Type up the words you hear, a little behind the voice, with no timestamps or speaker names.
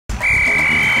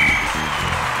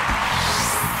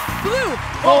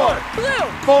Ford. Blue.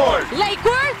 Ford. Lake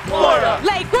Worth. Florida.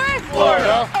 Lake Worth.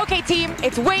 Florida. Okay, team,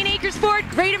 it's Wayne Akers Ford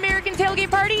Great American Tailgate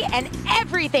Party, and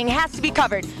everything has to be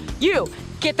covered. You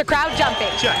get the crowd jumping.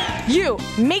 Check. You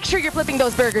make sure you're flipping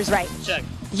those burgers right. Check.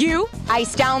 You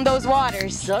ice down those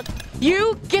waters. Check.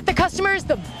 You get the customers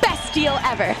the best deal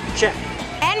ever. Check.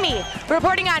 And me,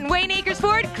 reporting on Wayne Akers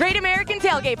Ford Great American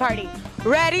Tailgate Party.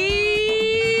 Ready,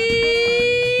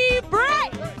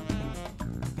 bright!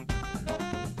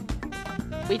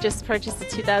 We just purchased a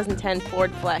 2010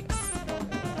 Ford Flex.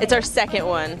 It's our second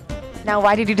one. Now,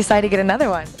 why did you decide to get another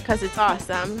one? Because it's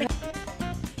awesome.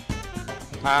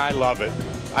 I love it.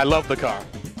 I love the car.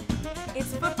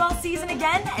 It's football season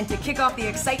again, and to kick off the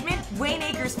excitement, Wayne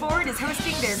Akers Ford is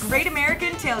hosting their Great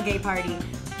American Tailgate Party.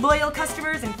 Loyal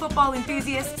customers and football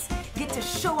enthusiasts get to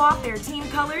show off their team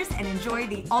colors and enjoy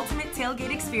the ultimate tailgate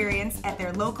experience at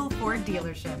their local Ford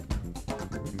dealership.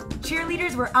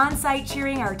 Cheerleaders were on site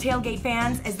cheering our tailgate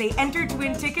fans as they entered to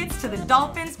win tickets to the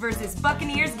Dolphins versus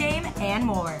Buccaneers game and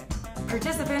more.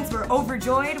 Participants were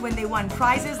overjoyed when they won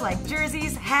prizes like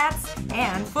jerseys, hats,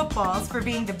 and footballs for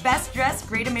being the best dressed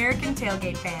Great American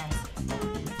Tailgate fans.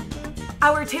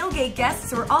 Our tailgate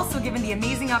guests were also given the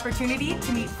amazing opportunity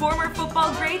to meet former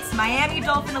football greats, Miami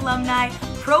Dolphin alumni,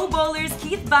 Pro Bowlers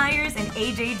Keith Byers and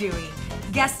A.J. Dewey.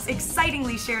 Guests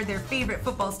excitingly shared their favorite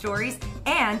football stories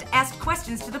and asked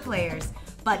questions to the players.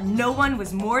 But no one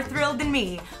was more thrilled than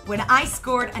me when I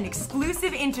scored an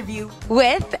exclusive interview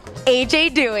With A.J.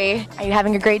 Dewey. Are you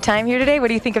having a great time here today? What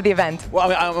do you think of the event?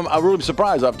 Well, I mean, I'm really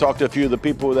surprised. I've talked to a few of the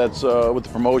people that's with the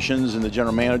promotions and the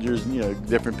general managers,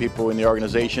 different people in the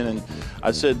organization, and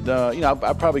I said,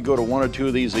 I probably go to one or two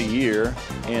of these a year,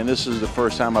 and this is the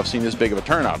first time I've seen this big of a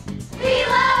turnout. We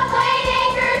love Wayne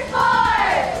Akers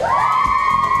Ford!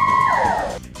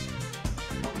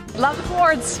 Woo! Love the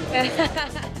Fords.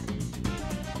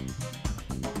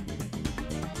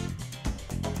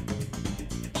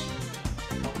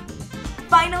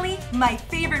 Finally, my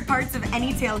favorite parts of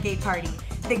any tailgate party,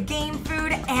 the game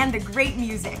food and the great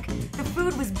music. The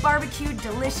food was barbecued,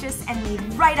 delicious, and made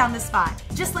right on the spot,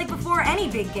 just like before any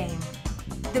big game.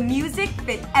 The music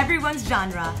fit everyone's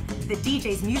genre. The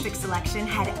DJ's music selection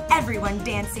had everyone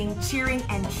dancing, cheering,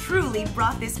 and truly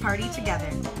brought this party together.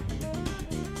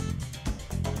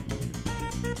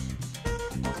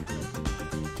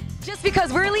 Just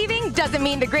because we're leaving doesn't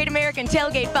mean the Great American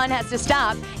Tailgate fun has to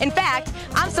stop. In fact,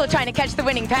 I'm still trying to catch the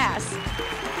winning pass.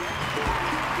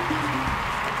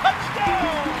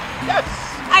 Touchdown! Yes!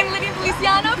 I'm Lydia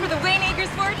Feliciano for the Wayne Akers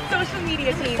Ford social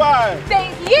media team. 5.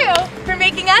 Thank you for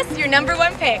making us your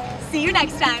 #1 pick. See you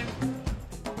next time.